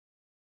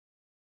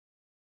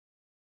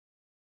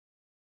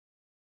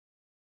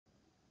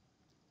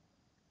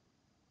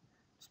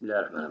بسم الله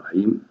الرحمن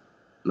الرحيم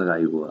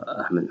magacaygu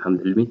waa Axmed Maxamed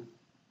Cilmi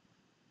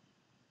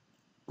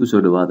ku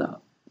soo dhawaada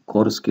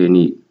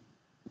course-keeni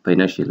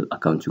Financial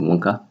Accounting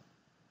 1ka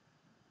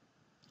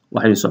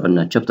waxaynu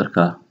soconaa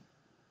chapter-ka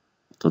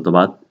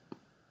 7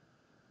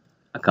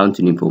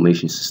 Accounting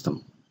Information System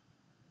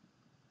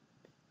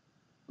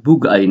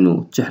buugga aynu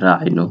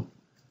tixraacayno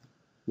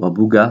waa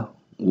buugga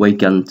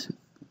Weigand,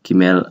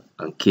 Kimmel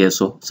and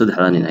Keso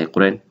saddexdan in ay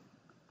qoreen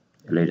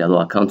la yiraahdo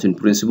Accounting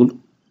Principle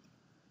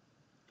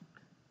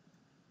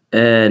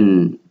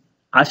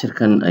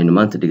cashirkan aynu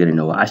maanta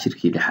dhiganayno waa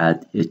cashirkii lixaad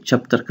ee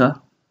chapter-ka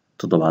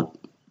 7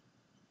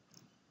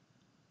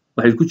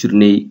 waxay ku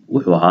jirnay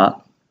wuxuu ahaa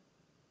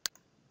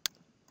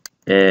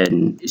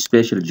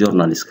special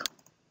journalist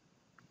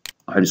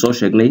waxaynu soo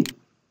sheegnay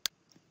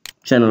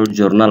channel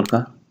journalka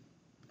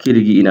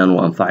keligii inaanu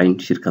anfacayn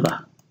shirkadaha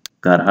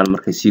gaar ahaan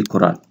markay sii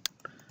koraan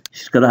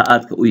shirkadaha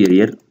aadka u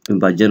yaryar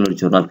inbaa general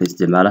journalka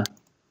isticmaala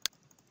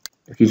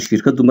laakiin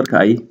shirkadu marka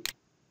ay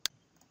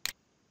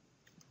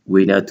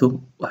weynaato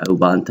waxay u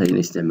baahan tahay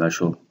inay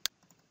isticmaasho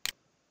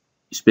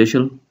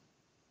special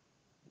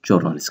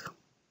journalist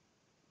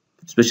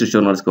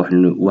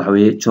waxa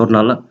weeye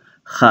journal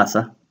khaas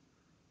ah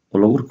oo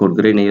lagu record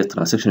gareynayo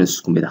transactions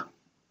isku mid ah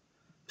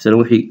misalan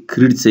wixii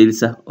credit sales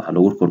ah waxa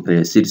lagu record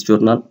gareeyaa sales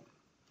journal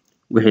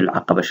wixii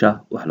lacag qabasha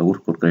waxa lagu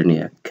record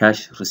gareynayaa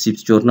cash receipt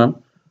journal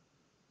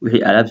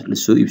wixii alaab la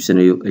soo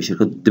iibsanayo ee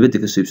shirkadu dibadda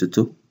ka soo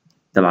iibsato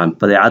dabcan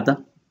badeecada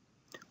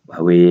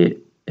waxa weeye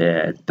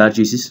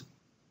purchases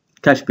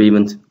cash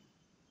payment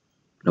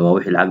waa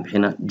wixii lacag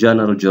bixina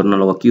general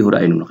journal waa kii hore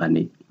aynu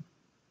naqaanay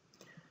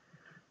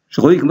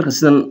shaqooyinka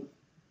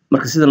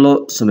marka sidan loo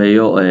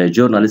sameeyo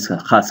journalistka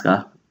khaaska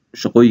ah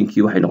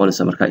shaqooyinkii waxay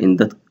noqonaysaa marka in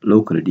dad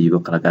loo kala dhiibo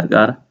kala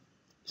gaargaara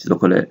sidoo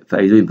kale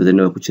faa'iidooyin badan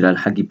oo ku jiraan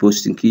xaggii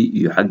postingkii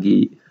iyo xaggii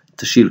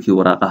tashiilkii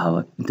waraaqaha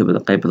inta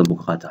badan qayb badan buu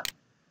ka qaataa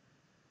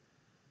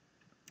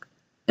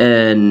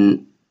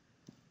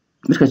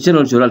marka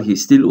general journalkii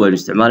still waynu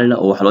isticmaalayna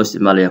oo waxa loo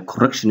isticmaalayaa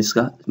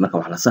correctionska marka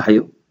wax la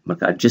saxayo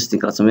marka adjusting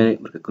kala sameeyo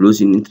marka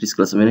closing entries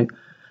kala sameeyo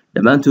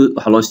dhamaantood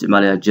waxa loo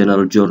isticmaalayaa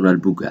general journal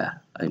book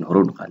aynu hore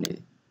u naqaanay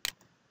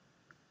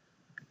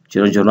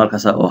general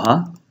journalkaas oo ahaa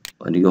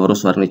aniga hore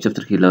soo aragnay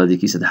chapter-kii 2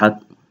 kii 3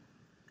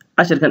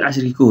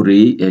 cashirkii ka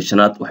horeeyay ee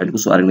shanaad waxaynu ku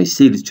soo aragnay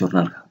sales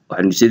journalka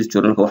sales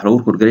journalka waxa lagu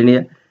record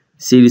gareynayaa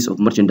sales of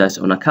merchandise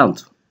on account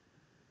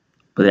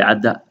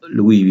badeecada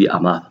lagu iibiyo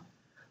amaah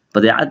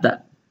badeecada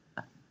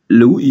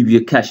lagu iibiyo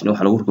cashna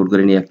waxa lagu record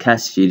gareynayaa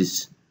cash sales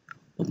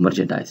of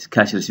merchandise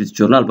cash receipt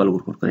journal baa lagu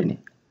record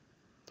gareynayaa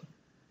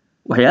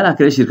waxyaalaha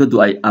kale shirkadu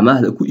ay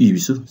amaahda ku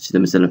iibiso sida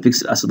misalan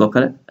fixed asset oo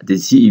kale hadii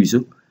si iibiso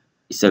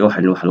isaga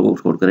waxa lagu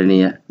record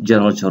gareynayaa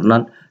general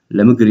journal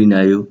lama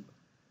gelinayo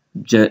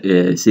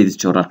sales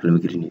journal lama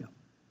gelinayo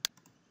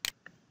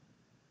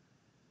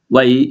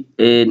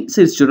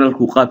sales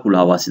journalku qaabku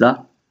lahaa waa sida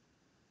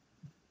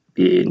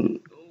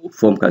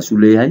formkaas uu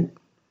leeyahay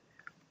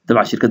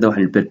dabcan shirkadda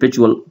waxa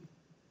perpetual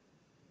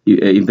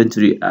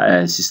inventory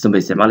system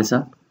bay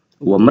isticmaalaysaa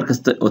waa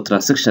markasta oo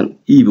transaction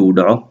iiba uu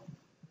dhaco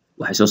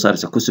waxay soo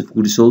saaraysaa cost of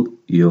goods sold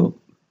iyo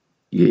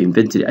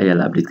inventory ayaa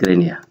la update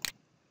gareynayaa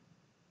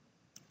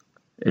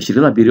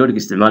shirkadaha periodic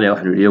isticmaalaya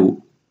waxaanu iyagu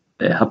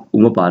hab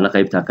uma baahna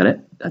qaybta kale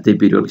haday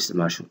periodic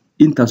isticmaasho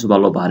intaas baa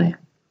loo baahanaya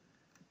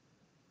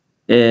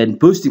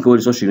posting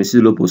waynu soo sheegnay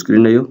sida loo post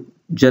gareynayo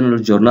general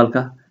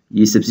journalka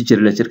iyo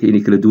subsidiary ledgerka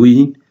inay kala duwan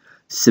yihiin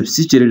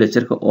subsidiary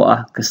ledgerka oo ah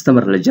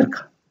customer ledgerka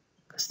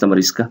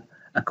customerska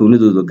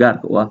akoonadooda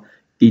gaarka oo ah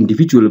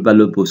individual baa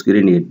loo post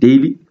gareynaya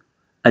daily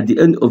at the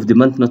end of the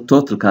month na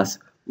totalkaas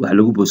waxa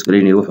lagu post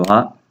gareynaya wuxuu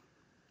ahaa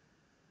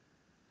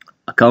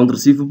account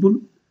receivable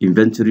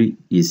inventory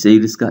iyo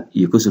saleska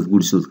iyo cost of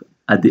goods sold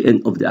at the end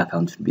of the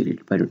accounting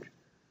period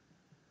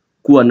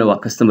kuwana waa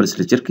customers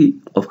ledgerkii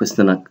qof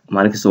kastana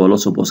maalin kasta waa loo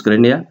soo post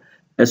gareynaya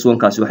S1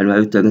 kaasi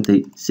waxay u taagan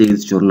tahay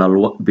sales journal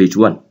page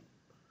 1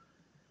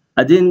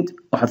 at the end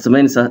waxaad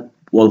sameynaysaa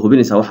waad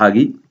hubinaysaa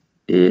waxaagii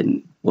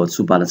waad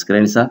soo balance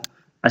gareynaysaa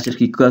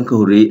cashirkii kan ka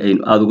horeeyay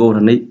aynu aad uga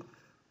waranay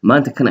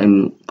maanta kan aynu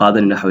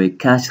qaadanayna waxa weeye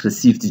cash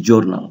receipt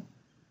journal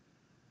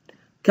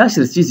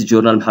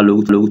maxaa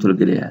loogu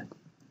talagelayaa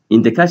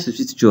in the cash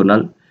receipt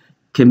journal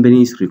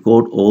companies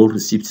record all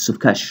receipts of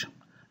cash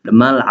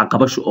dhammaan lacag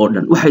qabasho oo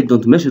dhan waxay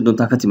doonto meesha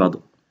doontaa ka timaado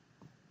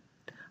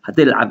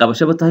haddii lacag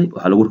qabashaba tahay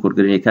waxa lagu record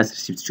gareynayaa cash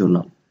receipt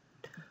journal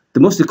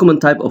the most common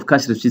type of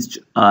cash receipts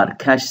are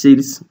cash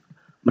sales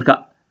marka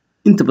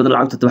inta badan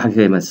lacagta waxa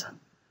ka imaanaysa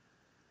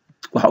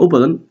waxa u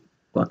badan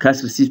waa cash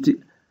receipt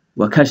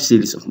waa cash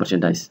sales of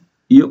merchandise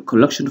iyo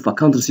collection of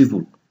account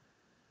receivable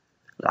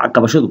lacag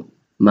qabashadu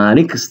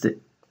maalin kasta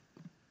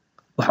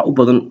waxa u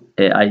badan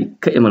ee ay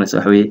ka imanayso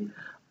waxa weeye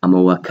ama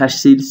waa cash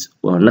sales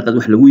waa naqad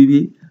wax lagu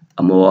iibiyay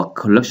ama waa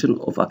collection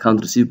of account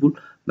receivable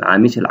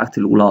macaamiisha lacagta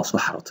lagu lahaa soo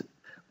xarotay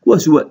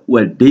kuwaas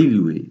waa daily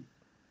way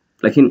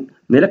laakiin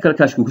meel kale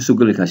cash ku soo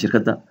gali karaa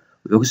shirkadda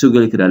wuxuu ka soo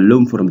gali karaa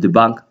loan from the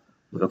bank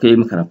wuxuu ka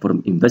iman karaa from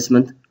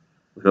investment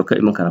wuxuu ka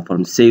iman karaa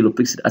from sale of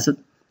fixed asset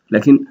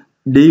laakiin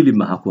daily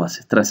ma kuwaas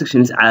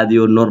transactions caadi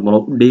oo normal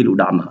oo daily u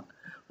dhacma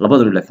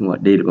labadana laakiin waa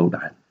daily ba u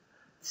dhacaan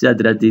sidaa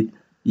daraaddeed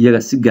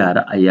iyaga si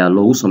gaara ayaa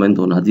loogu samayn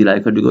doonaa haddii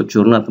ilaahay ka dhigo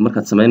journalka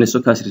markaad samaynayso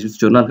cash receipt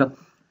journalka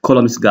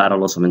columns gaara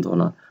loo samayn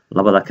doonaa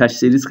labada cash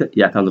salieska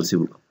iyo account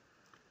receivable.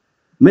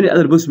 Many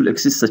other possible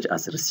exist such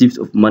as receipts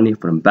of money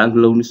from bank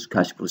loans,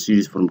 cash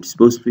proceeds from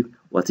disposal.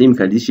 Waa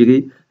tiimka hadii sheegay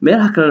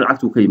meelaha kale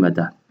lacagtu ka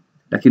yimaadaa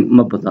laakiin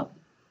ma badna.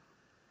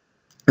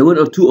 One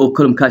or two of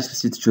column cash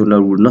receipt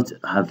journal will not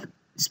have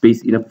space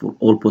enough for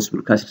all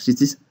possible cash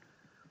receipts.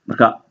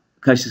 Marka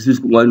cash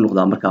receipts waa inuu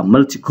noqdaa marka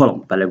multi column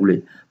baa lagu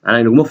leeyahay.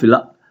 Macnaheedu inaguma filla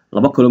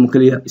laba column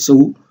kaliya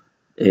isagu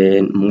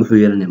wuxuu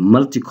yeelanayaa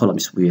multi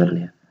columns buu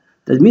yeelanayaa.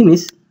 That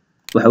means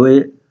waxa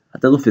weeye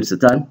haddaad u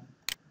fiirsataan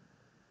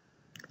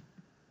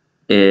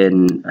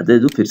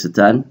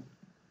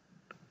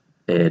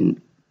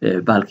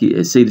bahalkii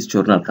sales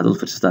journalka haddaad u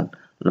fiirsataan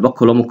laba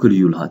column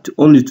kaliya lahaa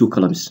only two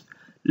columns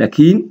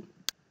laakiin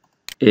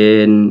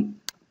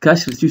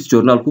cash receipt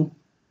journalku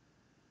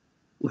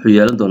wuxuu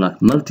yeelan doonaa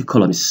multi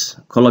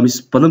columns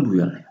badan buu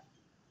yeelanayaa.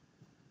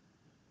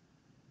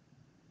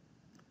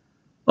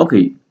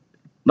 Okay,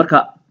 marka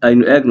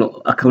aynu eegno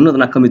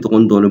accountadana ka mid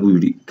noqon doona buu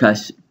yidhi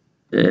cash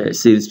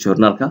sales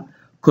journalka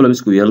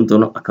columnsku yeelan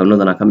doono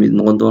accountadana ka mid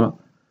noqon doona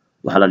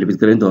waxaa la debit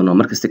garayn doonaa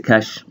markasta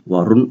cash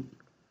waa run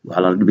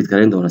waxaa la debit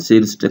garayn doonaa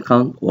sales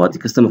account oo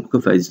haddii customerku ka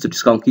faa'iidaysto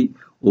discountkii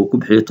oo ku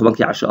bixiyo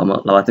 10kii casho ama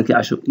 20kii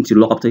casho intii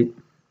loo qabtay.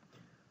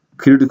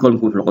 Credit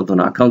columnku wuxuu noqon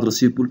doonaa account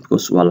receivable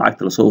because waa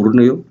lacagta lasoo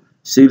ururinayo.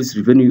 Sales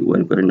revenue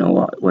waan garanaa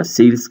waa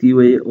saleskii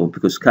weeye oo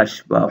because cash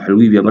baa waxa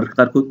lagu iibiyaa mararka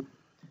qaarkood.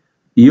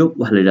 Iyo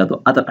waxa la yidhaahdo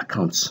other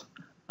accounts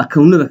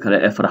accountnada kale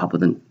ee faraha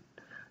badan.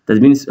 That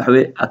means waxa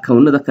weeye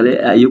accountnada kale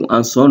ee iyagu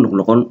aan soo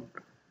noqon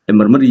ee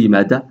marmar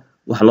yimaada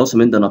waxa loo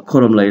samayn doonaa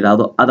column la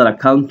yiraahdo other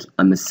account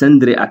ama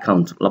sundry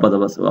account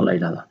labadaba waa la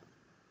yiraahdaa.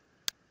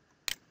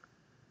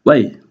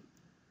 way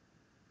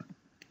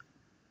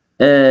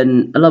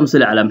Allahumma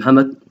salli ala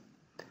Muhammad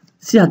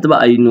si hadaba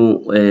aynu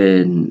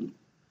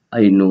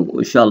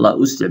insha Allah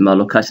u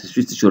isticmaalo cash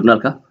receipt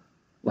journalka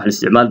waxa la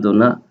isticmaali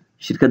doonaa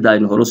shirkadda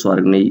aynu hore soo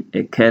aragnay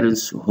ee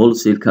Cairns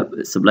Wholesale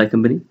Supply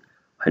Company.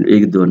 waxaynu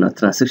eegi doonaa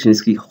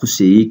transactionskii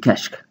khuseeyay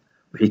cashka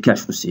wixii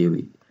cash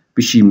khuseeyay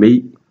bishii May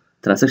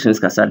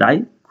transactionskaas dhacay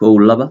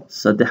 1 2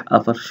 3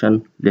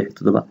 4 5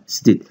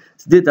 6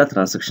 7 8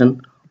 transaction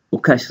oo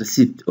cash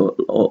receipt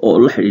oo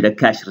la xiriira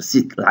cash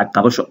receipt lacag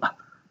qabasho ah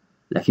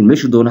laakiin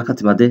meesha doonaa ka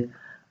timaade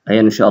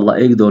ayaan insha Allah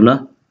eegi doonaa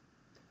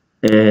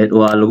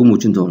waa lagu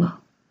muujin doonaa.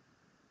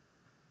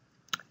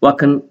 waa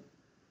kan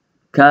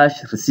cash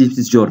receipt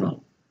journal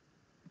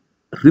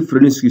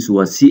referencekiisu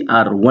waa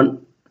CR1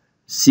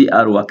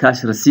 CR waa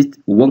cash receipt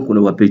 1 kuna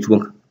waa page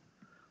 1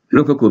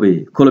 wuxuu ka kooban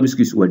yahay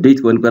columnskiisu waa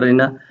date waan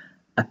garanayna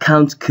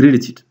account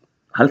credited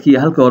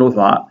halka hore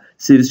wuxuu ahaa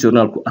sales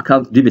journalku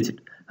account debited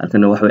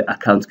halkana waxa way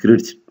account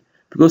credited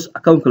because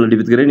account la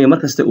debit garanaya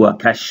markasta waa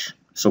cash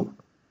so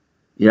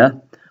ya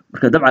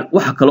marka dabcan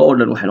waxa kale oo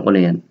dhan waxay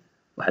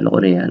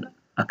noqonayaan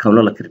account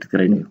la credit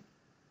garanayo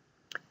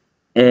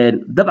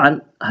dabcan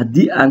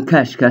haddii aan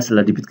cash kaas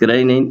la debit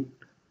garanayn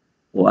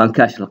oo aan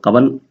cash la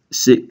qaban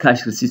si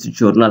cash receipt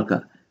journalka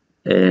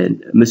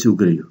ma soo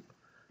galayo.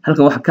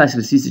 halkan waxa cash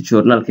receipt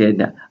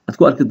journalkeena aad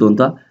ku arki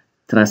doontaa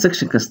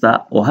transaction kasta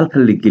oo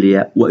halkan la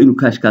geliyaa waa inuu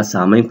cash ka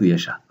saameyn ku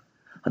yeeshaa.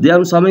 haddii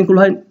aanu saameyn ku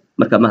lahayn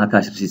marka ma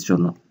cash receipt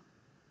journal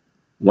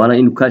waana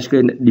inuu cash ka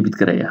debit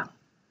garayaa.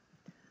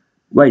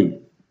 way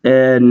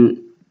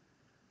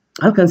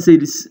halkan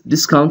sales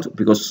discount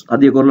because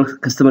haddii goor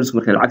customers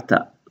markay lacagta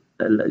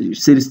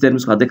sales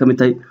terms hadday ka mid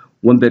tahay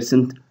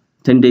 1%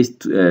 10 days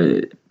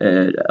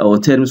oo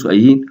terms ay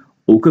yihiin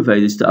oo ka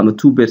faa'iideysto ama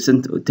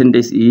 2% oo 10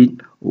 days yihiin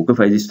oo ka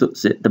faa'iideysto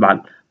dabcan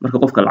marka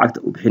qofka lacagta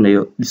uu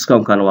bixinayo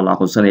discount kana waa la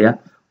aqoonsanayaa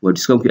waa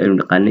discount aynu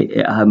naqaanay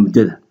ee aha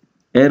muddada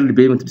early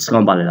payment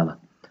discount baa la yiraahdaa.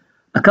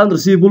 account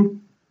receivable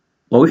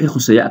waa wixii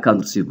khuseeya account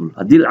receivable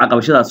haddii lacag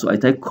qabashadaas ay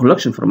tahay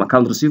collection from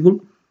account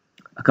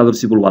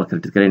receivable waa la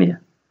credit garanayaa.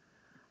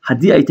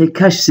 haddii ay tahay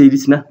cash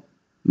salesna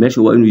meesha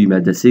waa inuu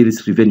yimaada sales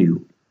revenue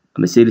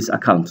ama sales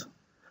account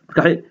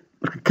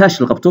marka cash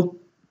la qabto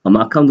ama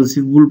account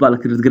receivable baa la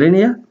credit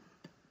garanayaa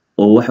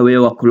oo waxa weeye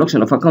waa collection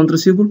of account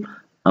receivable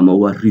ama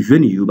waa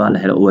revenue baa la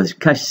helo oo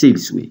cash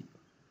sales way.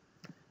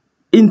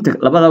 inta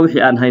labada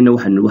wixii aan hayno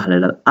waxa la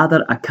yiraahdaa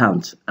other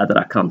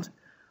account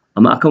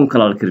ama account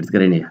kale la credit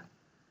garanayaa.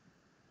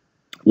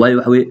 waayo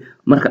waxa weeye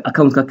marka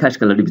account-ka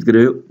cash-ka la debit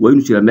gareeyo waa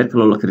inuu jiraa meel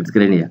kale oo la credit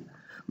garanayaa.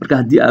 marka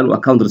haddii aanu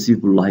account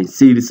receivable lahayn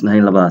sales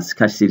lahayn labadaas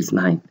cash sales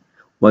lahayn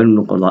waa inuu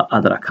noqdaa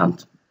other account.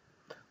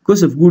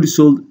 cost of goods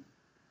sold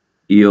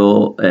iyo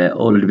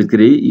oo la debit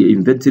gareeyay iyo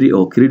inventory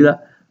oo credit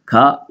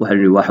ka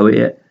waxa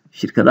weeye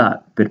shirkadaha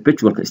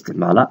perpetual ka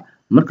isticmaala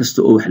markasta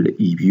oo wax la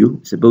iibiyo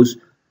suppose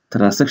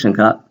transaction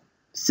ka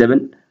 7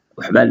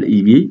 waxba la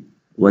iibiyay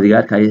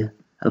wadigaarkay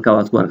halka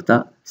waad ku aragtaa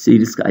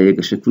saleska ayay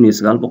gashay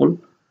 1900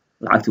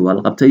 lacagtii waa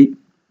la qabtay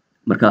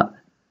marka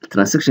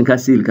transaction ka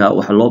sale-ka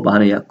waxa loo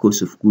baahanayaa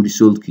cost of goods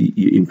sold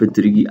iyo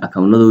inventory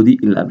account-nadoodii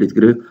in la update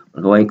gareeyo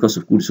marka waa in cost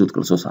of goods sold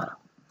kala soo saara.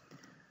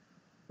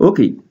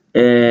 okay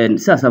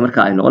sidaas marka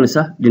ay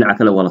noqonaysaa dhinaca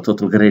kale waa la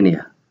total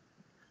gareynayaa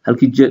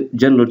halkii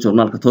general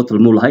journalka total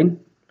muu lahayn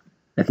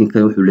laakiin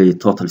kan wuxuu leeyahay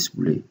totals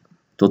buu leeyahay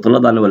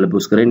totaladana waa la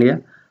boos gareynaya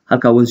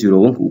halka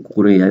 101 uu ku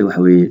qoran yahay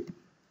waxa weeye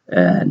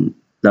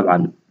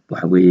dabcan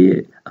waxa weeye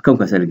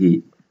account-kaas la geeyay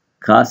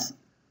kaas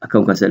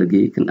account-kaas la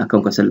geeyay kan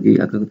account-kaas la geeyay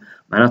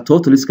macnaha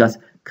totals-kaas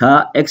ka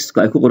x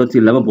ay ku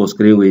qorantay lama boos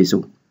gareyn weeyso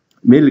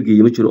meel la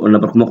geeyay ma jiro oo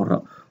number kuma qorra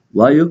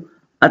waayo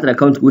other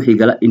account-ku wixii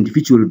gala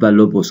individual baa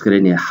loo boos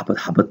gareynaya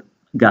xabad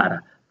gaar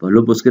ah baa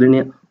loo boos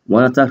gareynaya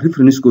waana taa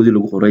reference-koodii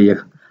lagu qoray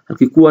iyaga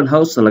halkii kuwan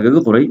house lagaga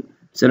qoray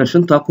sana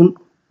 5000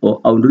 oo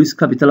owners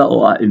capital oo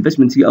ah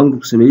investment-kii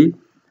ownerku sameeyay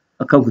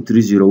account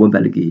 301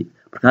 baa la geeyay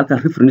marka halka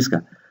reference-ka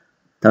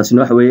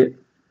taasina waxa weeye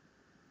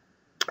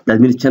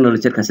dadmin channel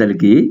lecture-kaas la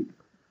geeyay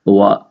oo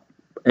waa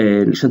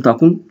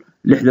 5000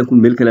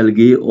 6000 meel kale la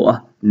geeyay oo ah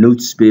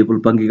notes payable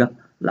bankiga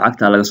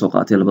lacagta laga soo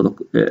qaatay labada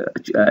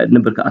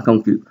numberka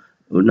account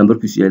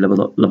numberkiisu yahay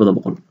labada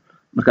boqol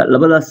marka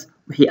labadaas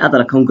wixii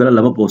other account gala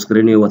lama boos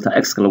gareynayo wata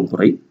x ka lagu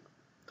qoray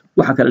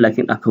waxa kale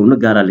laakiin account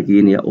gaara la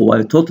geenaya oo waa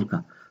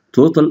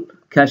total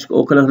cash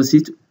oo kala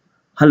receipt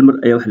hal mar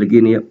ayaa wax la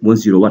geenaya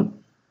 101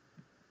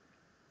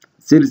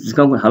 sales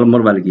discount hal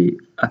mar baa la geeyay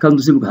account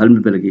receivable hal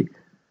mar baa la geeyay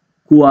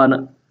kuwaana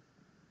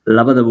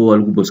labadaba waa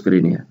lagu boos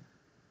gareynaya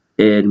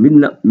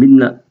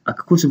midna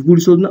cost of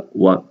goods soldna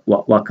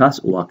waa kaas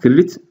waa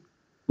credit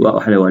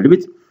waa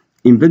debit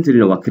inventory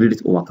waa credit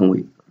oo waa kan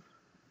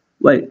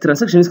way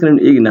transactions kan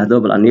eegina hadaba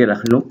bal aan yar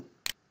akhrino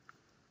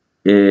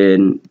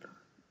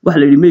waxa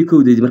la yiri may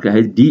code marka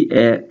ahayd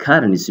DA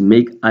currency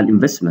make an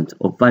investment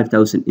of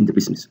 5000 in the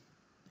business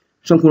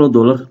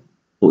 $5,000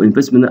 oo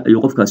investment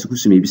ayuu qofkaasi ku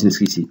sameeyay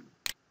businesskiisii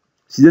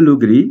sida loo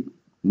galiyay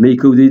may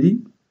code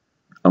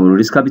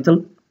owners capital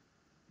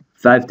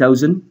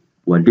 5000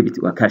 waa debit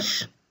waa cash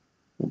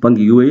oo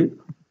bangiga weeye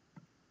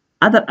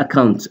other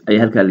account ay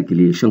halka la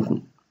galiyay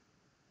 5000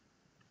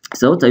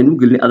 sababta aynu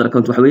gelin other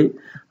account waxa weeye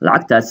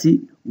lacagtaasi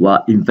waa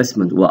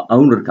investment waa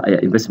ownerka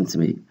ayaa investment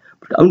sameeyay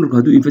marka ownerku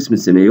haduu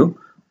investment sameeyo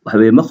waxa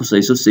weeye ma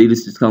khusayso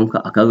sales discount-ka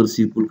account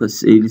receivable-ka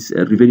sales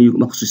revenue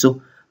ma khusayso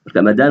marka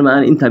maadaama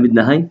aan inta mid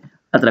nahayn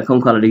other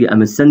account-ka la dhigay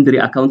ama sundry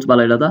account baa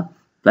la yiraahdaa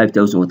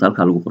 5000 wata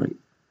halka lagu qoray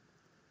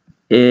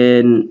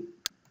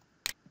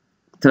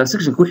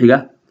transaction ku xiga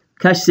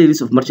cash sales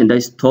of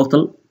merchandise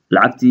total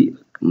lacagtii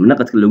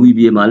naqadka lagu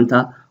iibiyay maalinta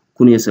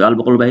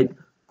 1900 bayd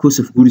cost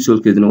of goods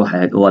sold-keeduna waxa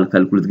ahayd oo la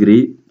calculate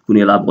gareeyay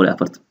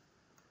 1240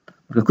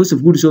 marka cost of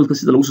goods sold-ka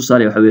sida lagu soo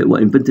saaray waxa weeye waa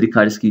inventory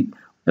cards-kii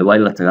waa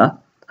in la tagaa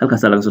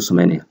halkaas laga soo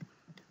sameeynaya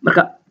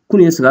marka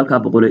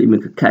 1900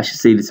 iminka cash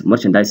sales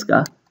merchandise-ka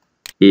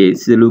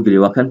sida loo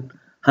geliyo waa kan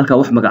halka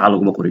wax magaca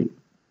lagu ma qorin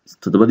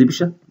 7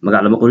 bisha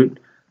magac lama qorin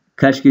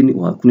cash-keeni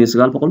waa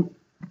 1900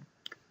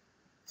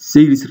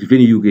 sales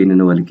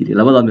revenue-geena waa la geliyay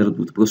labada meelood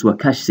because waa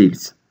cash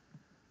sales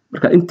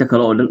marka inta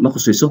kale oo dhan ma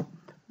khusayso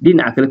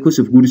dhinaca kale cost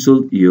of goods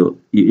sold iyo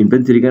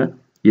inventory-ga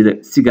iyada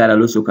si gaar ah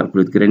loo soo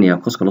calculate gareynaya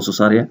cost-ka loo soo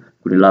saaraya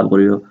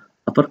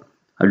 1204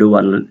 hadhow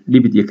waa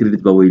debit iyo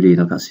credit baa way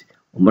leeyihiin halkaasi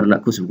marna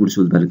cost of goods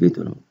sold baa la geeyay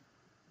doona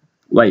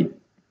way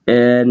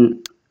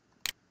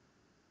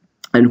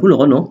aynu ku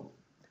noqono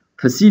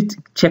receipt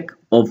check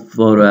of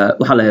for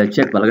waxa la helay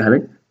check baa laga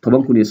helay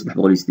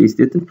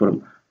 10388 from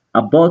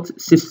about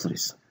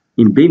sisters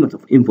in payment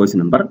of invoice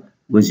number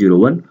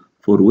 101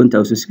 for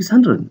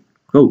 1600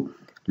 go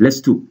let's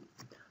do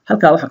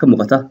halka waxa ka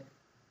muuqata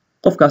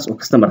qofkaas oo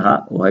customer ha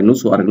oo aynu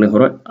soo aragnay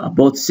hore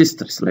about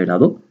sisters la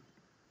yiraahdo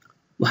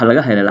waxa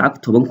laga helay lacag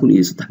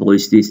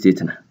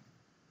 10388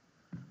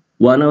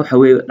 waana waxa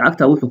weeye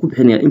lacagta wuxuu ku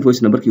bixinayaa invoice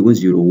numberkii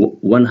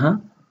 101 ha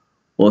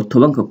oo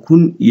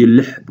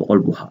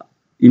 10600 buu ahaa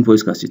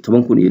invoice-kaasi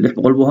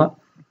 10600 buu ahaa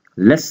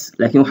less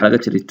laakiin waxa laga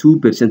jaray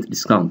 2%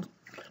 discount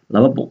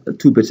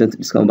 2%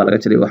 discount baa laga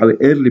jaray waxa weeye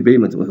early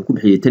payment wuxuu ku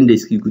bixiyay 10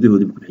 days-kii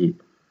gudahoodii buu ku bixiyay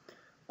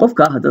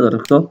qofka hadda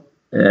aragto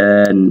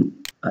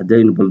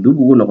hadaynu bal dib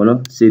ugu noqono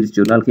sales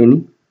journal-keeni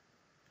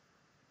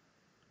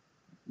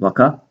waa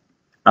ka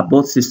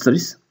about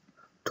sisters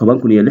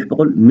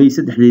 10600 May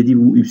 3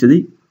 buu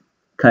iibsaday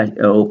cash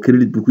oo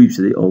credit buu ku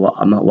iibsaday oo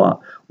ama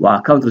waa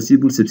account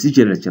receivable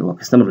subsidiary ledger waa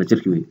customer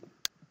ledger-kii weey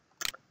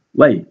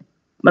way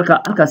marka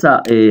halkaas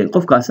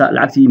qofkaas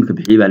lacagtii imika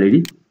bixiyay baa la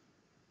yiri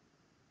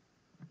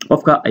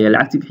qofka ayaa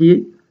lacagtii bixiyay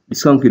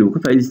discount-kii uu ka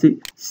faa'iideystay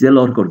sidee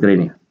loo record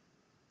gareynaya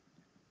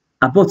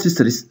about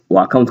sisters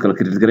waa account kala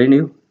credit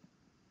gareynayo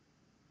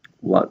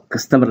waa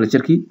customer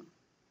ledger-kii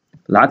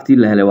lacagtii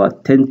la helay waa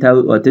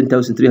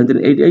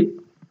 10388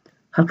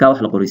 halka wax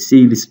la qoray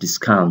sales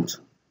discount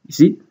you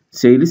see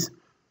sales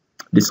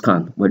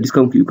discount waa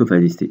discount-kii uu ka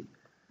faa'iideystay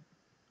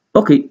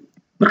okay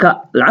marka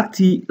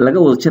lacagtii laga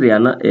wada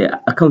jarayana ee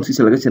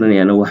account-kiisa laga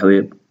jaranayana waxa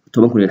weeye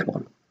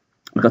 10600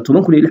 marka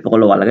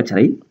 10600 waa laga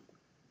jaray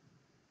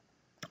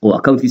oo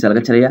account-kiisa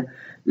laga jaraya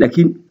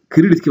laakiin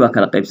credit-kii baa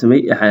kala qaybsamay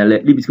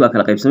debit-kii baa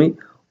kala qaybsamay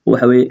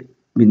waxa weeye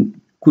min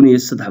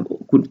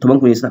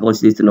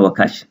 10388 waa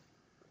cash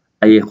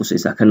ayay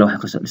khusaysaa kana waxa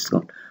khusaysaa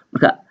discount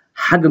marka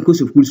xaggan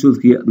cost of goods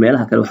sold-kii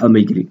meelaha kale waxa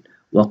may gelin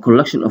waa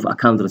collection of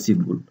account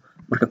receivable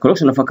marka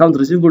collection of account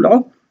receivable dhaco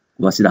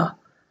waa sidaa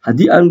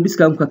haddii aanu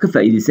discount-ka ka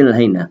faa'iideysan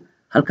lahayna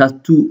halkaas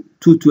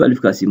 22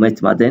 alifkaasi ma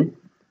timaadeen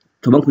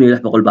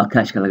 10,600 baa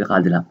cashka laga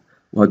qaadi lahaa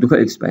waa hadduu ka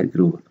expire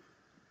garooba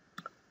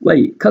way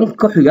kan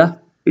ku xiga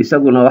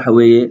isaguna waxa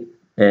weeye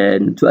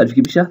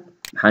 2,000 bisha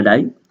maxaa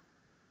dhacay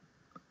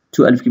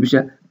 2,000 bisha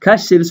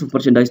cash sales of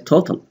merchandise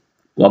total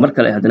waa mar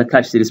kale haddana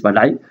cash sales baa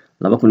dhacay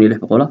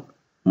 2,600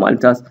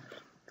 maalintaas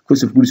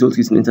cost of goods sold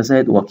intaas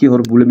ahayd waa kii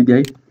hore buu la mid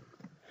yahay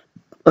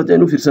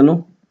haddaynu fiirsano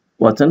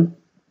waa tan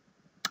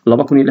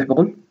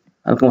 2,600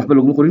 halkan waxba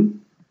laguma qorin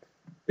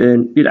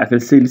dhinaca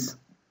kale sales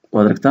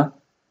waad aragtaa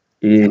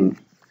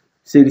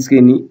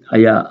saleskeeni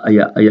ayaa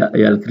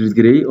la calculate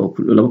gareeyay oo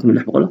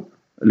 2,600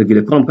 la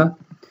geliyay columnka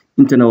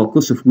intana waa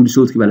cost of goods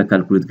sold baa la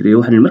calculate gareeyay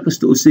waxaan mar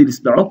kasta oo sales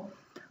dhaco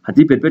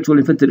haddii perpetual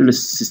inventory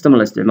system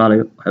la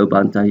isticmaalayo waxay u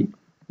baahan tahay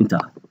inta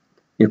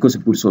in cost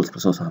of goods sold ka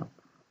soo saaro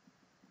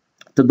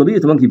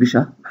 17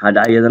 bisha maxaa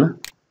dhacay iyadana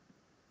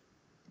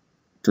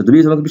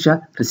 17 bisha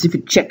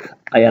received check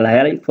ayaa la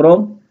helay from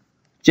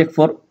check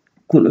for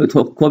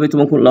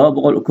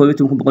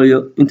 12,200 iyo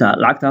inta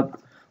lacagta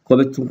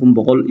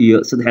 12,100 iyo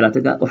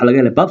 3 waxa laga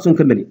helay Babson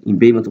company in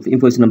payment of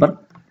invoice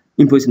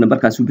number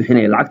kaas uu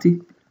bixinaya lacagtii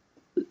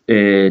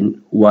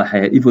waxa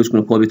invoice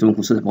kuna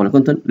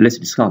 12,350 less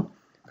discount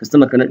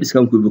customer kana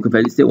discount ku ka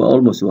faa'iideystay waa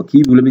almost waa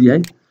kii buu la mid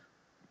yahay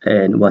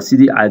waa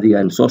sidii caadiga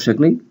aan soo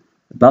sheegnay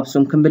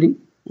Babson company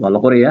waa la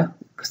qorayaa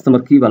customer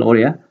kii baa la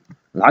qorayaa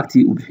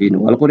lacagtii uu bixiyay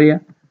waa la qorayaa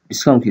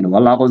discount kiina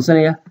waa la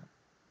aqoonsanayaa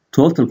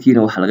total kiina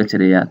waxa laga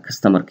jarayaa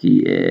customer kii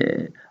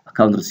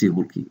account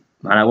receivable kii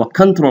macnaha waa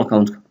control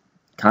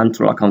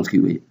account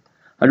kii weeye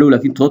hadhow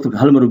laakiin total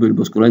hal mar buu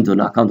boos gorayn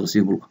doonaa account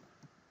receivable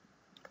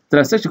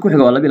transaction ku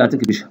xiga waa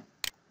 22 bisha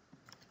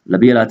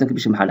 22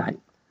 bisha maxaa dhacay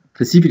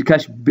received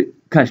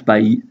cash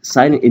by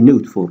signing a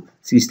note for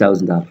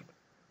 $6,000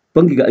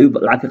 bangiga ayuu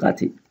lacag ka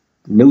qaatay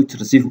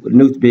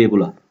note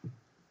payable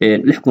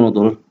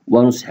 $6,000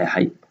 waanu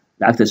saxeexay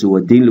lacagtaas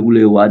waa deyn lagu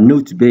leeyahay waa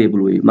note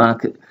payable way ma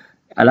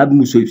alaab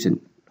muusoo iibsan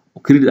oo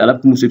credit alaab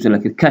muusoo iibsan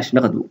laakiin cash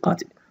naqad uu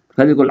qaatay marka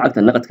adiga lacagta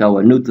naqadka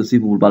waa note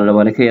receivable baa la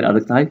waana ka yar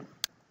adag tahay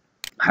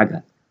xaga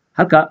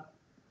halka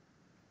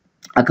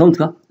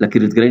accountka la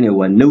credit gareynayo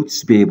waa notes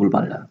payable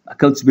baa la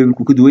accounts payable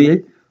ku duwan yahay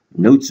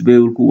notes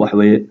payable ku wax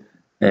weeye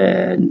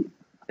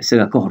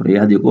isaga ka horeeya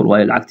hadii goor waa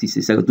lacagtiisa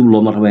isaga dib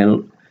loo marmeen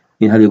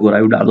in hadii goor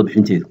ay u dhacdo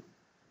bixinteedu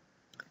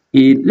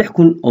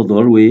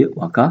 $6,000 weeye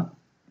waa ka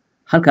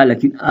halka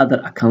laakiin other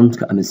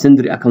accountka ama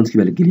sundry accountkii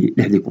baa la geliyay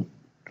 6,000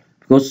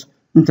 because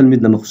intan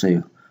midna ma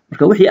khuseeyo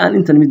marka wixii aan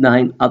intan midna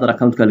ahayn other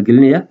accountka la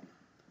gelinaya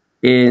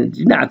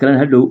dhinaca kale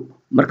hadhow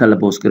marka la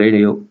boos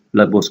gareeyo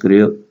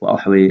waa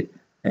wax weeye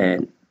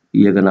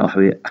iyagana wax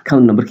weeye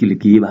account numberkii la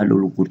geeyay hadhow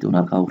lagu qori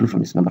doonaa halka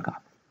reference numberka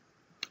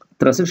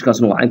transaction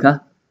kaasna waa inka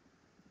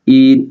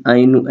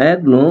aynu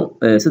eegno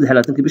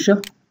 23 bisha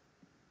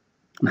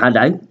maxaa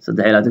dhacay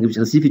 23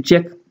 bisha received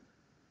check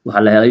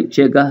waxa la helay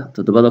check-ga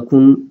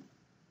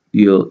 7,000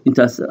 iyo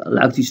intaas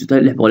lacagtiisu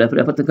tahay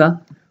 640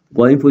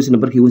 waa invoice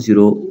numberkii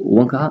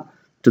 101 ka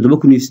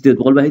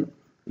 7,800 baahayd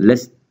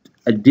less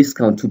a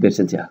discount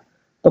 2% ah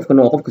qofkana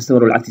waa qof kasta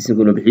mar lacagtiisa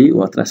go'no bixiyay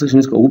waa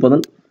transactionska ugu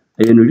badan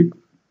ayaynu li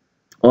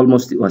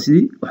almost waa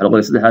sidii waxa la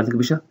qoray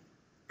 23 bisha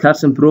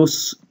Carson Bros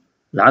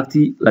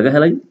lacagtii laga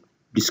helay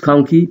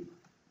discount-kii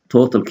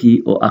total-kii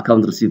oo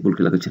account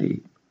receivable-kii laga jiray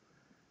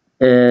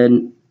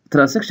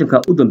transaction-ka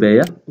u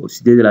dambeeya oo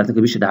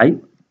 28 bisha dhacay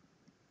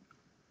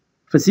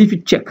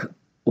received check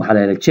waxa la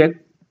helay check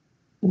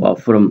waa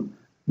from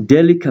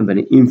Daily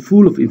company in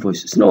full of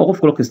invoices isna waa qof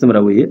kale customer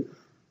weeye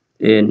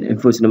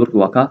invoice numberku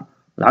waa ka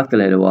lacagta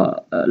la helay waa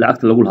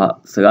lacagta lagu lahaa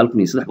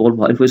 9,300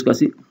 baa invoice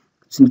kaasi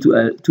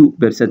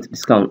 2%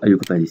 discount ayuu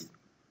ka faa'iideystay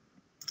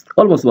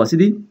almost waa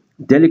sidii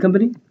Daily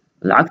company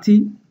lacagtii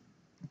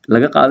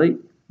laga qaaday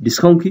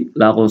discount-kii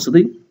la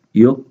aqoonsaday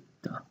iyo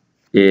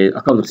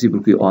account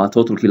receivable-kii oo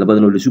total-kii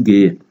labadan oo la isu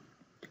geeyay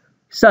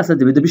saas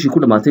dibadda bishii ku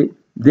dhamaatay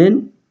then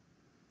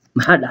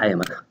maxaa dhacaya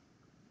marka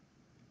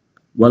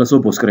waa la soo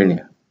boos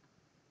gareynaya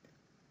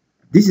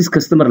this is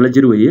customer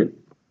ledger weeye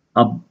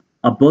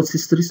about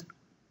sisters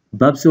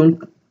Babson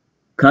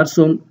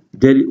Carson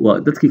Daily waa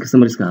dadkii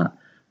customerska ahaa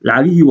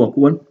lacagihii waa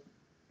kuwan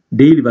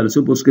daily baa la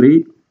soo boos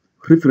gareeyay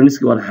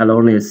reference-kii waa la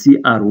xaloonayaa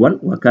CR1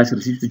 waa cash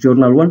receipt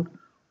journal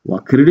 1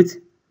 waa credit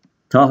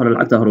taa hore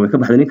lacagta hore way ka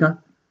baxday ninka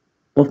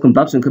qofkan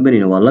Babson company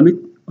waa la mid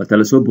waa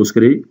tala soo boos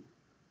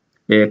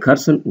gareeyay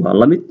Carson waa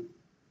la mid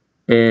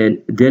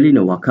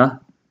Daily-na waa ka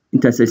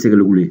intaas isaga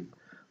lagu leeyahay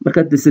marka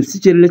the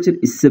subsidiary ledger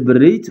is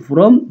separate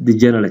from the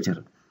general ledger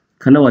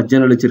kana waa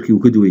general ledger-kii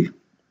uu ka duway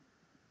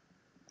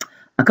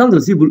account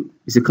receivable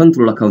is a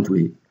control account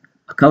way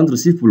account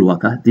receivable waa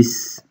ka this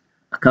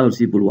account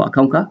receivable waa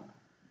account-ka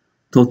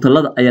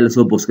totalada ayaa la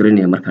soo boos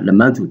gareynaya marka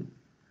dhamaantood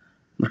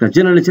marka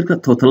general ledger-ka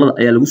totalada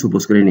ayaa lagu soo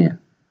boos gareynaya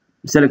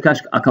مثلا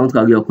cash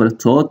account-kaaga oo kale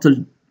total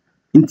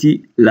intii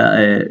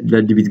la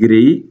debit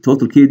gareeyay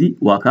total-keedii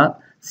waa ka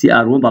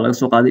CR1 baa laga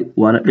soo qaaday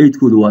waana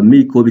date-koodu waa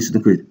May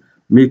 13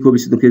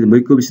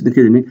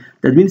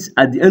 that means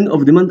at the end of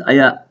the month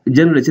ayaa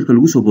general ledger-ka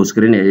lagu soo boos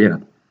gareynaya iyaga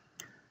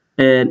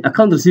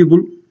account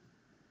receivable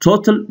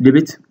total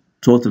debit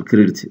total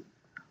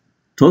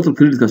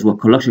credit kaas waa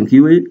collection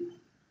kii way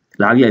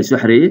lacagii ay soo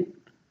xareeyay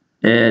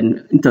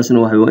intaasna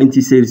waa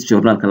intii sales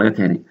journalka laga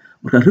keenay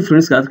marka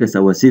reference-ka aad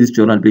arkaysaa waa sales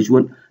journal page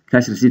 1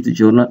 cash receipt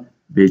journal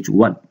page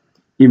 1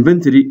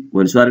 inventory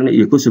waan soo aragnay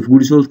iyo cost of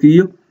goods sold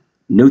iyo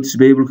notes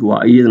payable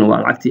waa iyadana waa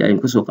lacagtii aynu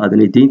ka soo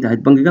qaadanay deynta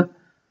ahayd bangiga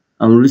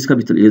ama risk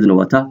capital iyadana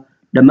waa taa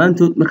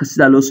dhammaantood marka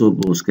sidaa loo soo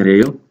boos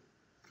gareeyo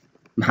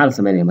maxaa la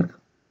sameynaya marka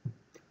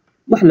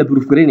wax la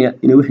proof gareynaya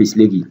inay wax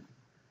isleegiin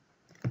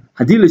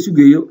haddii la isu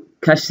geeyo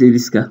cash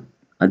saleska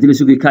haddii la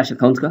isu geeyo cash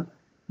account-ka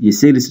iyo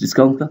sales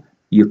discount-ka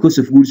iyo cost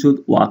of goods sold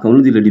waa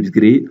account-nadii la debit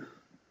gareeyay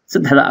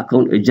saddexda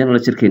account ee general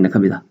ledger-keena ka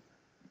mid ah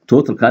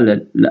total-ka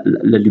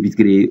la debit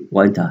gareeyay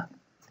waa intaa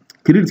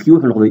credit-kii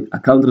wuxuu noqday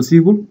account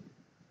receivable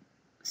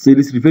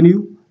sales revenue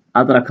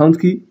other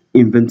account-kii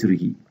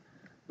inventory-kii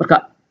marka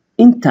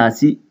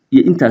intaasi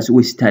iyo intaasi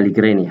way istaali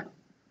gareynayaan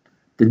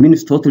that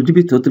means total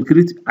debit total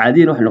credit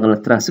caadiyan waxay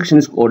noqonaysaa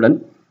transactions oo dhan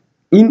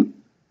in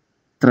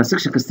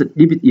transaction kasta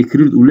debit iyo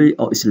credit uu leeyahay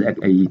oo isla eg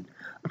ayiin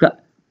marka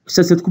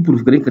saasaad ku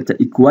proof gareyn kartaa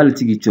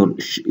equality-gii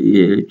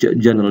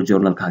general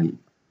journal-kaagii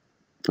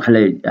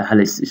waxa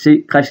la shay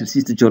cash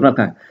receipt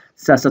journal-kaaga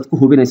saasaad ku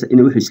hubinaysaa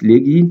inay wax isla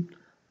egyihiin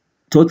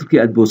totalkii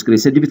aad boos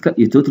gareysay debitka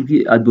iyo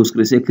totalkii aad boos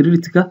gareysay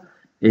credit-ka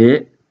ee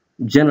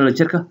general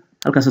ledger-ka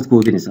halkaasaad ku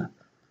hubinaysaa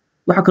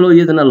waxa kaloo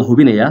iyadana la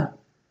hubinayaa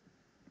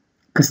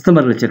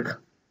customer ledger-ka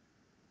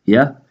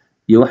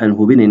iyo waxaan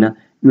hubinaynaa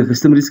in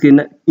customer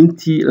risk-keena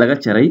intii laga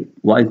jaray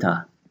waa intaa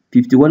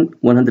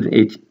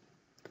 51180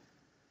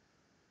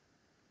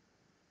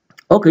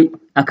 okay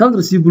account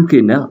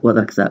receivable-keena waad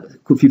arkaysaa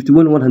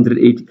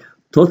 51180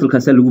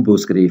 totalkaasaa lagu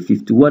boos gareeyay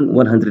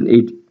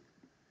 51180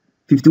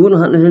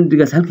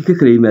 51180gaas halkii ka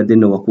kala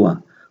yimaadeenna waa kuwa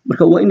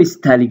marka waa inay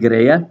istaali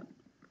gareeyaan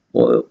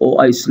oo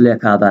ay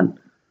isleekaadaan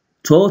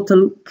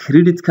total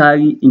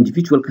credit-kaagii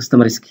individual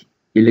customer risk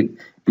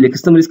ile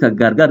customer risk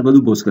gaargaar baad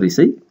u boos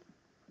gareysay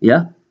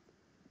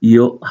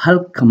iyo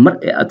halka mar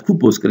ee aad ku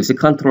boos gareysay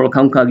control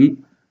account-kaagii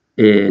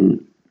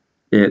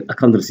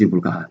account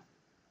receivable-ka ahaa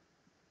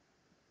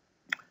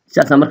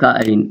sidaasna marka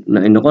ay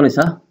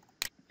noqonaysaa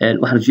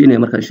waxaan rajeynaya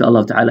marka insha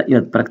allahu tacaala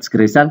inaad practice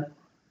gareysaan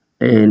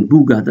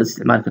buugga haddaad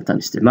isticmaali kartaan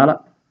isticmaala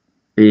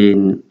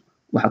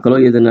waxaa kaloo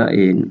iyadana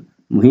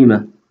muhiima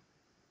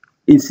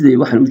in siday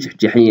waxaan u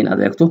jexjeexan yihiin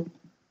aad eegto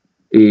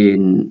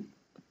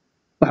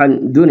waxaan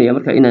doonayaa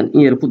marka inaan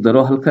in yar ku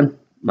daro halkan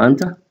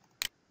maanta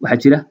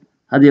waxaa jira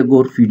had iyo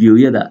goor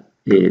fiidiyoyada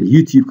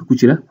YouTube-ka ku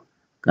jira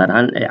gaar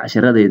ahaan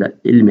casharadayda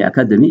cilmi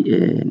academy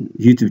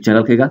YouTube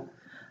channel-kayga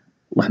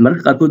wax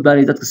mararka qaarkood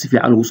baanay dadka si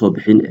fiican ugu soo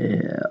bixin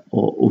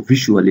oo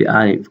visually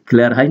aanay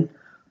clear ahayn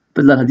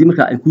badlan haddii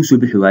marka ay kuu soo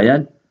bixi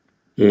waayaan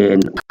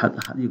waxaad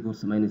had iyo goor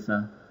samaynaysaa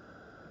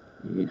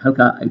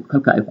halka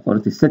ay ku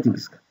qorantay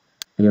settings-ka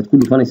ayaad ku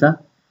dhufanaysaa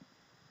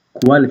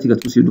quality-gaad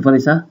kusii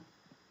dhufanaysaa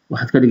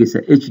waxaad ka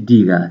dhigaysaa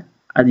HD-ga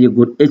had iyo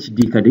goor HD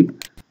ka dhig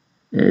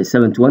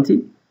 720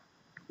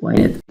 waa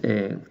inaad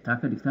taa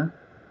ka dhigtaa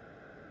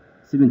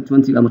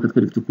 720 markaad ka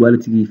dhigto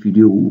quality-gii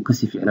videogu uu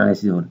kasii fiicnaanaya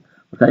sidii hore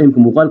marka imika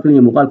muuqaalkan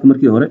iyo muuqaalka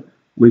markii hore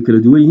way kala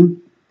duwan yihiin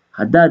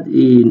haddaad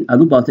aad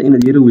u baato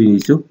inaad yara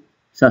weyneyso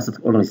saasaad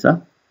odhanaysaa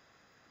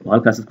oo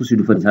halkaasaad kusii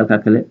dhufanaysaa halkaa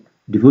kale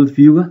default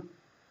view-ga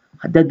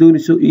haddaad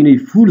doonayso inay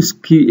full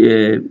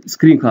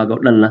screen-kaaga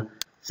oo dhanna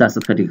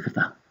saasaad ka dhigi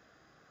kartaa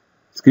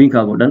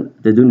screen-kaaga oo dhan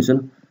haddaad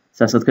doonaysona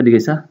saasaad ka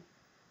dhigaysaa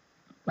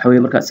waxa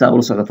weeye markaa saa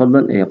ula socdo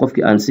fadlan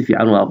qofkii aan si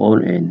fiican u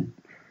aqoon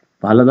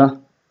bahalada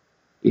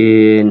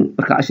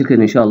marka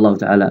cashirkeena insha allahu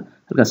tacaala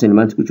halkaasaynu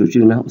maanta ku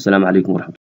joojinaynaa wasalaamu calaykum waraxmatullahi